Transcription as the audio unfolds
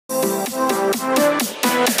Hello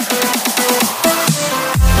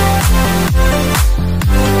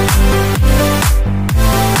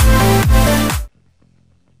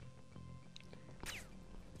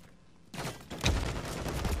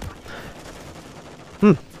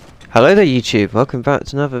there YouTube, welcome back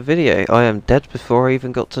to another video. I am dead before I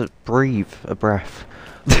even got to breathe a breath.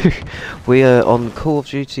 We are on Call of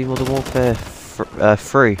Duty Modern Warfare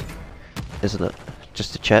 3, isn't it?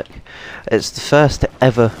 Just to check. It's the first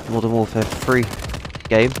ever Modern Warfare 3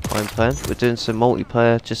 game I'm playing. We're doing some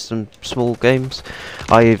multiplayer, just some small games.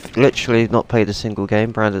 I've literally not played a single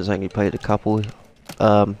game, Brandon's only played a couple.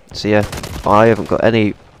 So yeah, I haven't got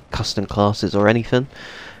any custom classes or anything.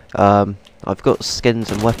 I've got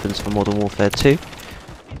skins and weapons for Modern Warfare 2,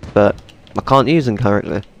 but I can't use them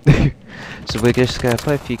currently. So we're just going to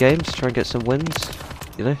play a few games, try and get some wins,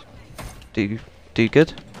 you know, do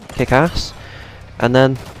good, kick ass, and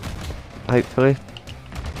then hopefully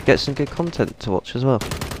get some good content to watch as well.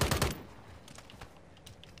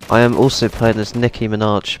 I am also playing as Nicki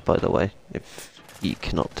Minaj, by the way, if you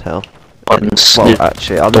cannot tell. Well,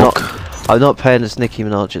 actually, I'm not playing as Nicki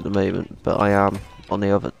Minaj at the moment, but I am on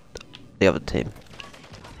the other team.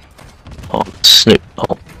 Oh, Snoop.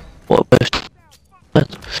 Oh, what a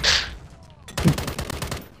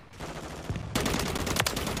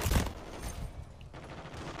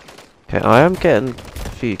Okay, I am getting a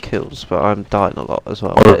few kills, but I'm dying a lot as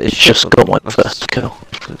well. Oh, it's just got my first kill.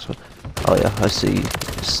 Oh yeah, I see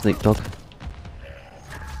Snoop Dogg.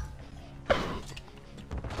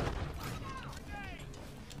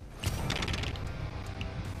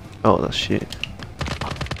 Oh, that's shit.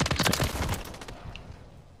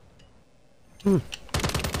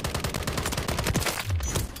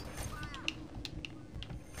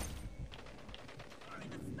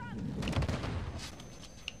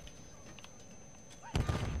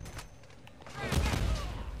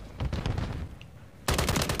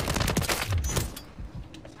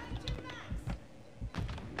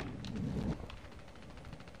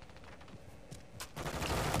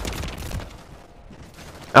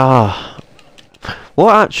 Ah,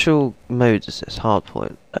 what actual mode is this?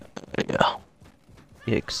 Hardpoint? Yeah.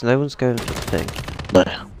 Yeah, because no one's going for the thing. No.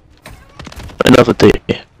 Another day.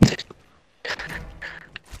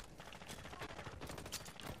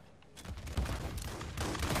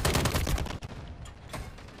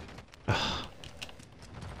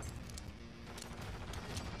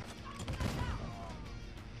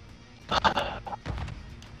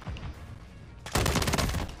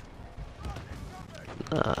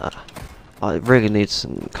 I really need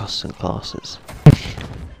some custom classes.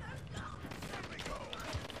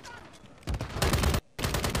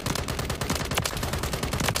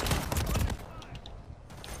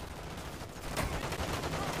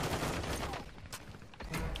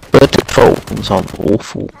 The defaults aren't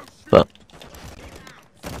awful, but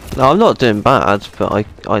No, I'm not doing bad, but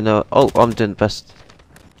I know. Oh, I'm doing best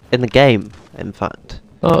in the game, in fact.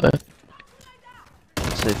 oh, yeah.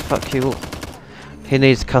 So fuck you all. He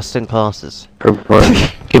needs custom classes. People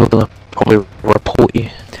are gonna probably report you.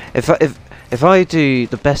 If I do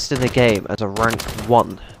the best in the game as a rank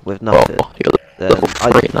 1 with nothing, Oh, you're level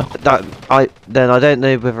 3 now. then I don't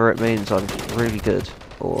know whether it means I'm really good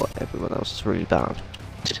or everyone else is really bad.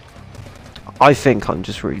 I think I'm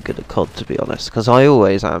just really good at COD, to be honest, because I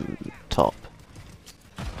always am top.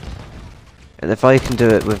 And if I can do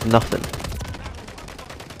it with nothing,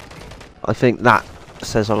 I think that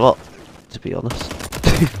says a lot, to be honest.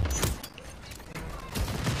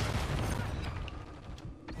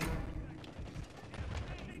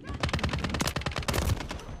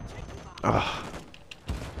 Ah.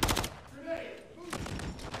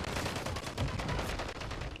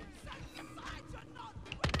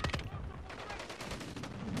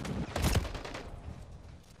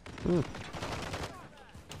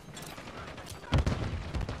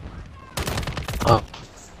 Oh,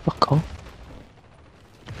 fuck off.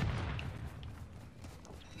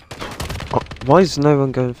 Oh, why is no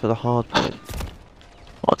one going for the hard point?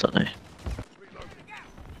 I don't know.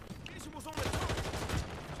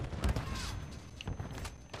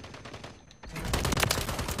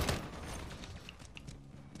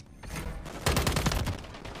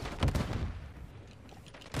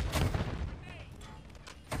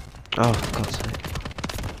 Oh, for God's sake.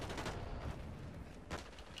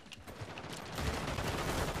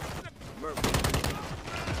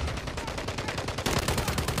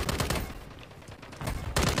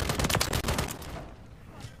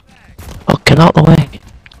 Oh, get out of the way.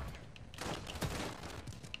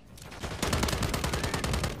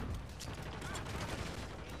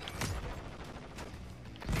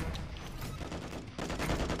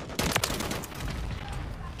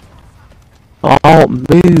 can't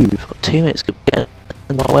move. Teammates could get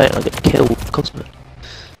in my way and I get killed because of it.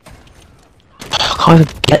 I can't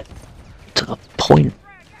even get to the point.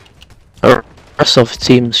 The rest of the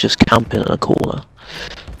team's just camping in a corner.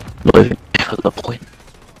 Not even at the point.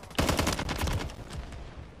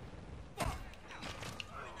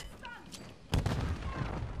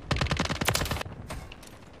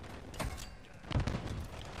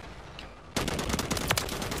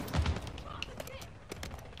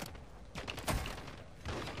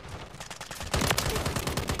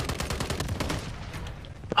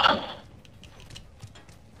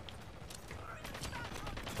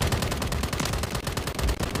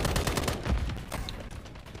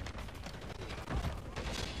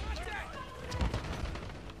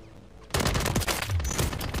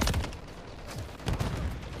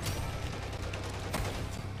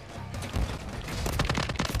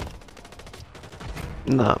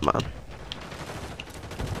 Nah, man.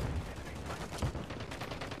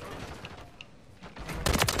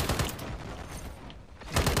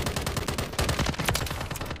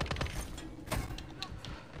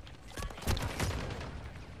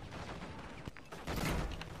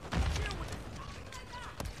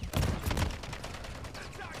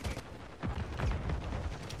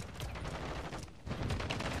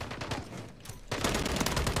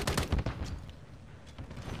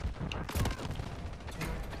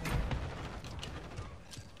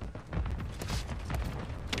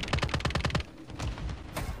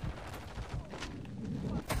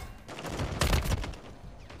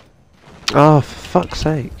 Oh, for fuck's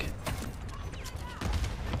sake.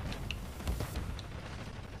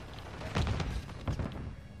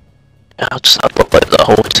 Yeah, I just had like the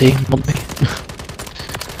whole team on me.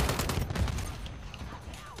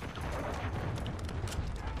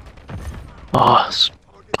 Oh, it's...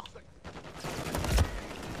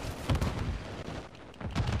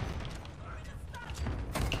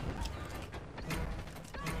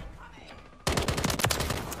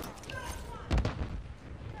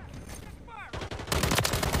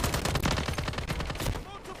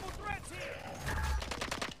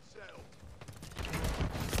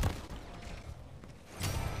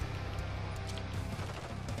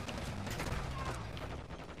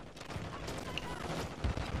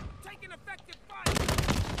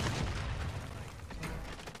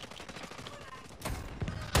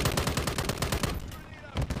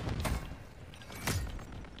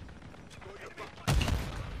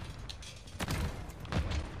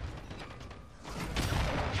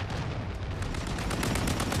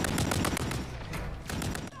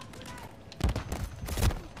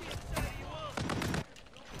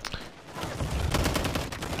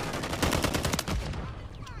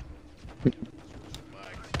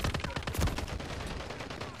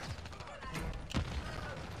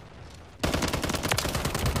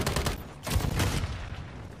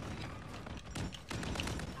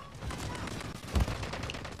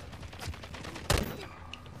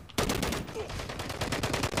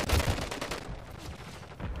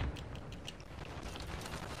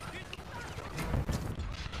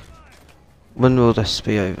 When will this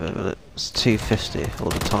be over? Will it's 250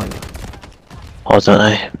 all the time? I don't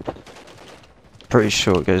know. Pretty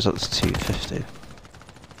sure it goes up to 250.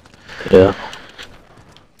 Yeah.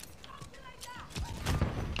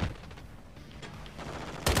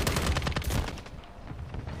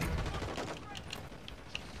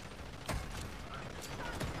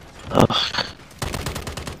 Ugh.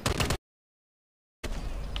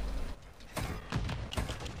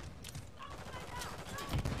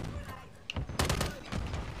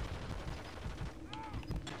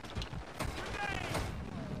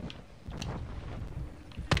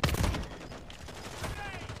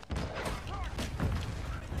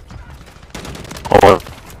 Oh,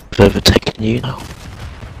 I've overtaken you now.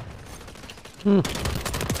 Hmm.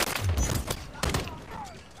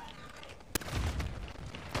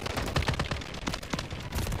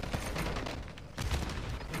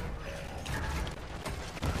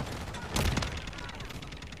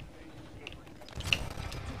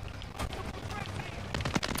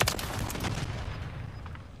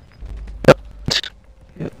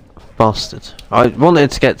 Yep. Bastard. I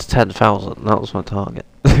wanted to get to 10,000, that was my target.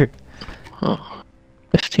 Oh,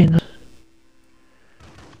 15.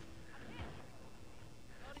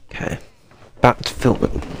 Okay. Back to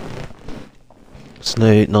filming. It's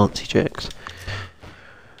no Nazi jokes.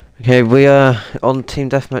 Okay, we are on Team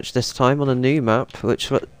Deathmatch this time on a new map, which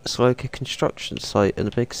looks like a construction site in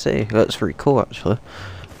a big city. That's pretty cool actually.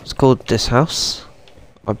 It's called This House,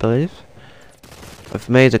 I believe. I've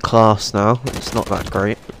made a class now, it's not that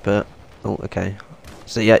great, but... Oh, okay.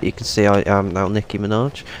 So yeah, you can see I am now Nicki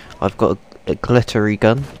Minaj. I've got a glittery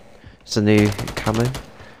gun. It's a new camo.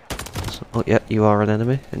 Oh yeah, you are an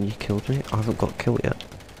enemy and you killed me. I haven't got a kill yet.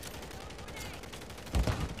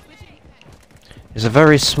 It's a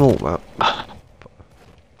very small map.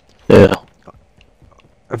 Yeah.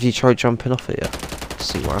 Have you tried jumping off it yet? To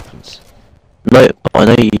see what happens. No, I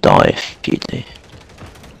know you die if you do.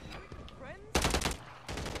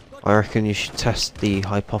 I reckon you should test the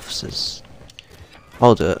hypothesis.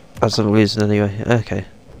 I'll do it, as I'm losing anyway. Okay.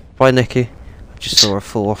 Bye, Nikki. I just saw her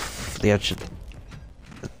fall off the edge of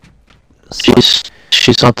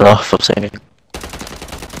She's not enough of saying.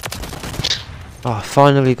 Oh, I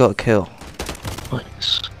finally got a kill.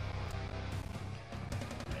 Nice.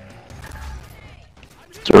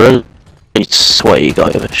 It's a really sweaty guy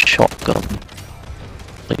with a shotgun.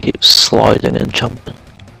 He keeps sliding and jumping.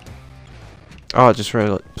 Oh, I just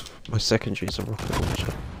realised my secondary's a rocket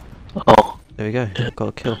launcher. Oh. There we go, got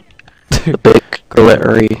a kill. The big,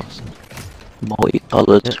 glittery,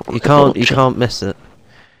 multi-coloured. Yeah, you can't miss it.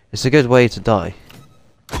 It's a good way to die.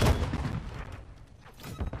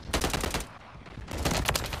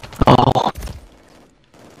 Oh.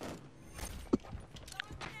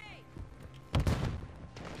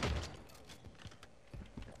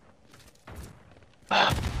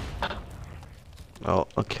 Oh,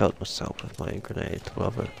 I killed myself with my own grenade.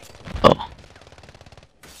 Love it. Oh.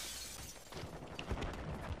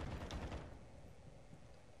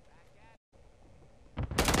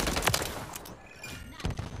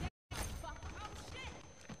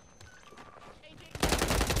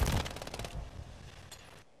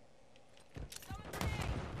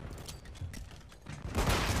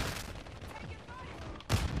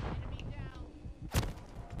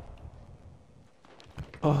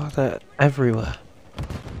 Oh, they're everywhere.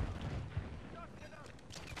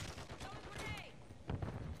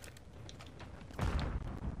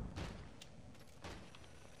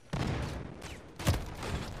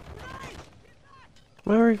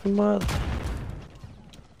 Where even were they?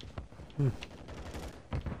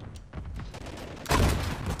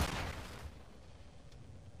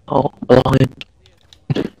 Oh, behind.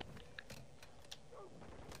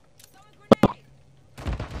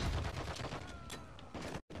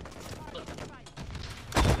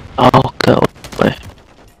 Oh, go away.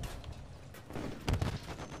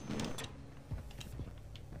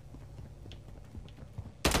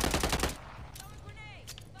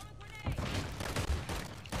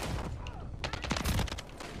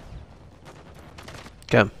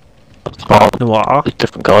 Go. Oh, What? a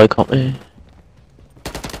different guy got me.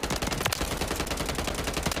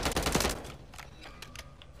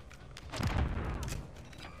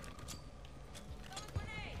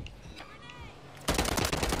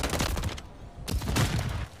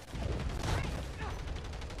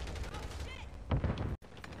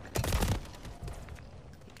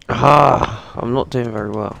 Ah, I'm not doing very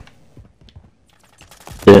well.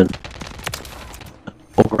 Then.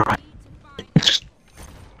 Alright.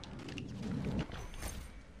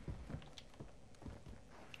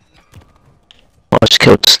 I just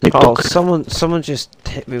killed Snoop Oh, Dogg. someone just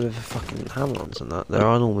hit me with a fucking hammer and that. There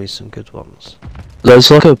are normally some good ones.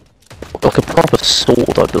 There's like a proper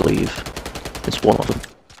sword, I believe. It's one of them.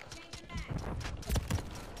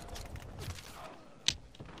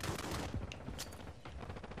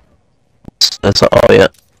 There's like, oh yeah.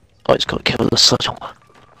 I just got killed with a sledgehammer.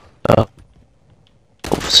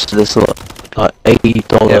 So there's like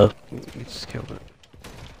 $80. Yep, you just killed it.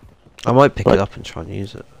 I might pick it up and try and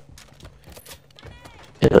use it.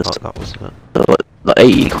 Yeah, Oh, that wasn't it. Like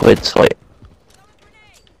 80 quid, like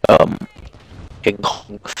King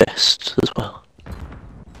Kong fist as well.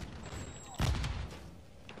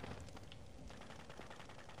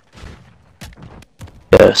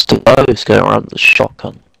 Yeah, still he's going around with the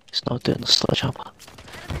shotgun. He's not doing the sledgehammer.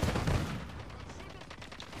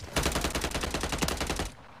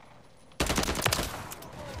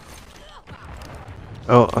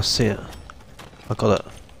 Oh, I see it. I got it.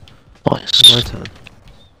 Nice. My turn.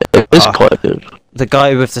 It is quite good. The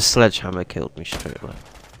guy with the sledgehammer killed me straight away.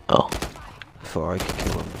 Oh. Before I could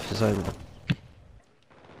kill him with his own one.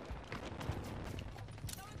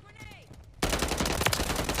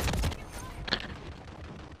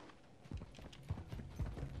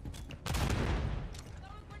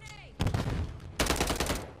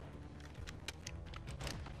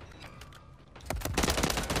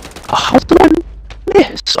 How did I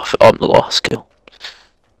miss? I'm the last kill.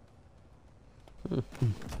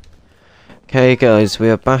 Okay guys, we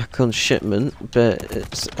are back on Shipment, but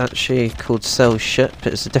it's actually called Celship.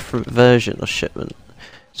 It's a different version of Shipment.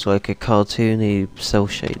 It's like a cartoony cell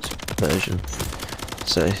shades version.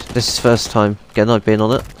 So this is the first time again I've been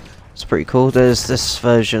on it. It's pretty cool. There's this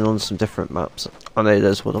version on some different maps. I know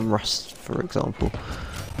there's one on Rust, for example.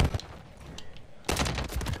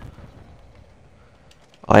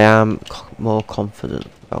 I am more confident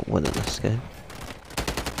about winning this game.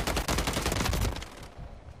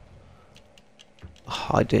 Oh,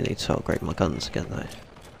 I do need to upgrade my guns again though,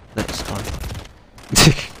 next time.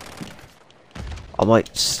 I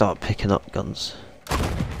might start picking up guns.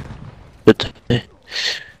 But I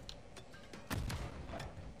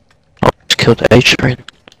just killed the H train.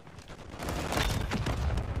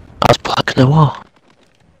 That's Black Noir.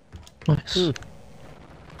 Nice.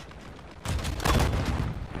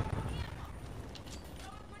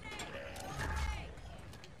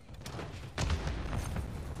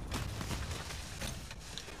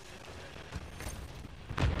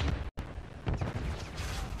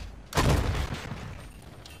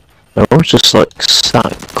 They're all just like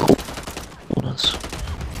static corners.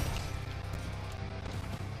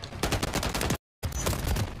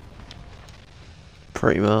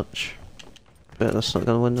 Pretty much. But that's not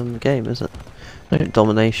going to win them the game, is it? No.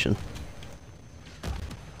 Domination.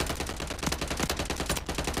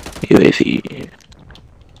 UAV.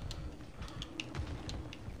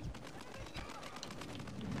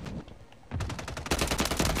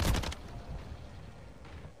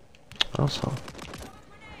 Asshole.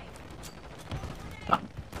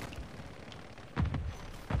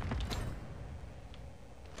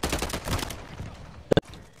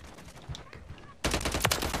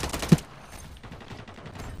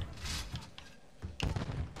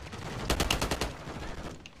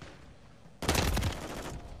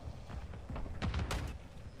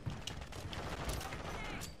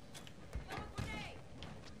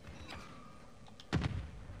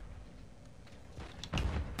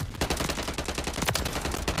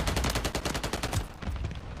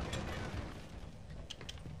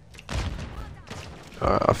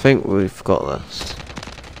 Alright, I think we've got this.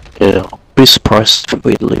 Yeah, I'll be surprised if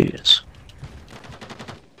we lose.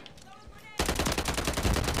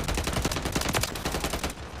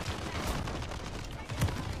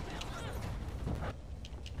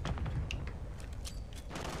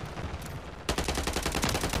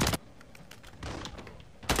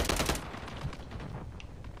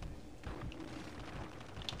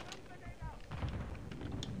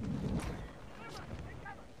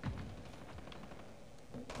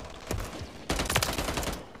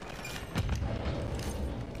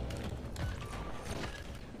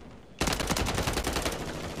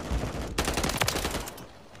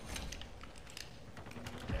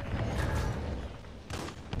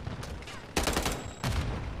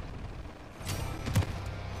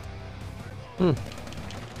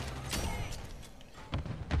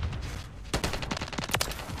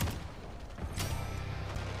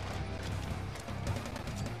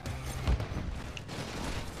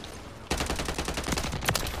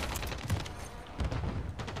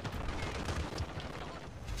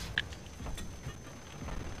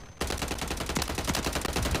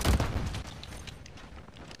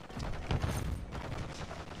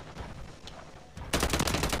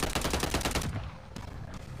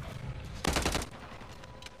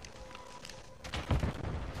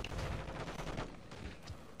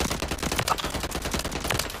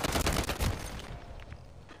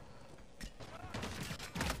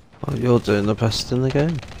 Oh, you're doing the best in the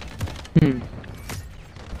game. You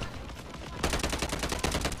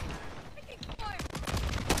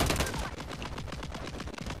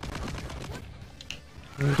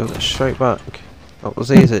got it straight back. That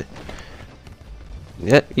was easy.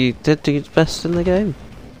 Yep, you did do the best in the game.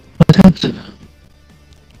 I did.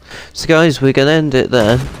 So guys, we're going to end it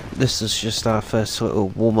there. This is just our first little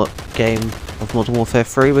warm-up game of Modern Warfare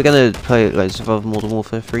 3. We're going to play loads of other Modern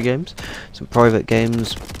Warfare 3 games. Some private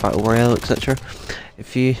games, Battle Royale, etc.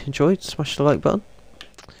 If you enjoyed, smash the like button.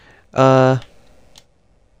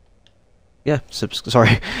 Yeah,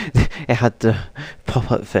 sorry. It had the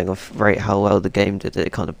pop-up thing of rate how well the game did.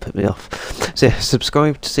 It kind of put me off. So yeah,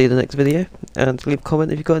 subscribe to see the next video. And leave a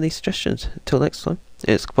comment if you've got any suggestions. Until next time,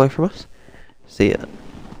 it's goodbye from us. See ya.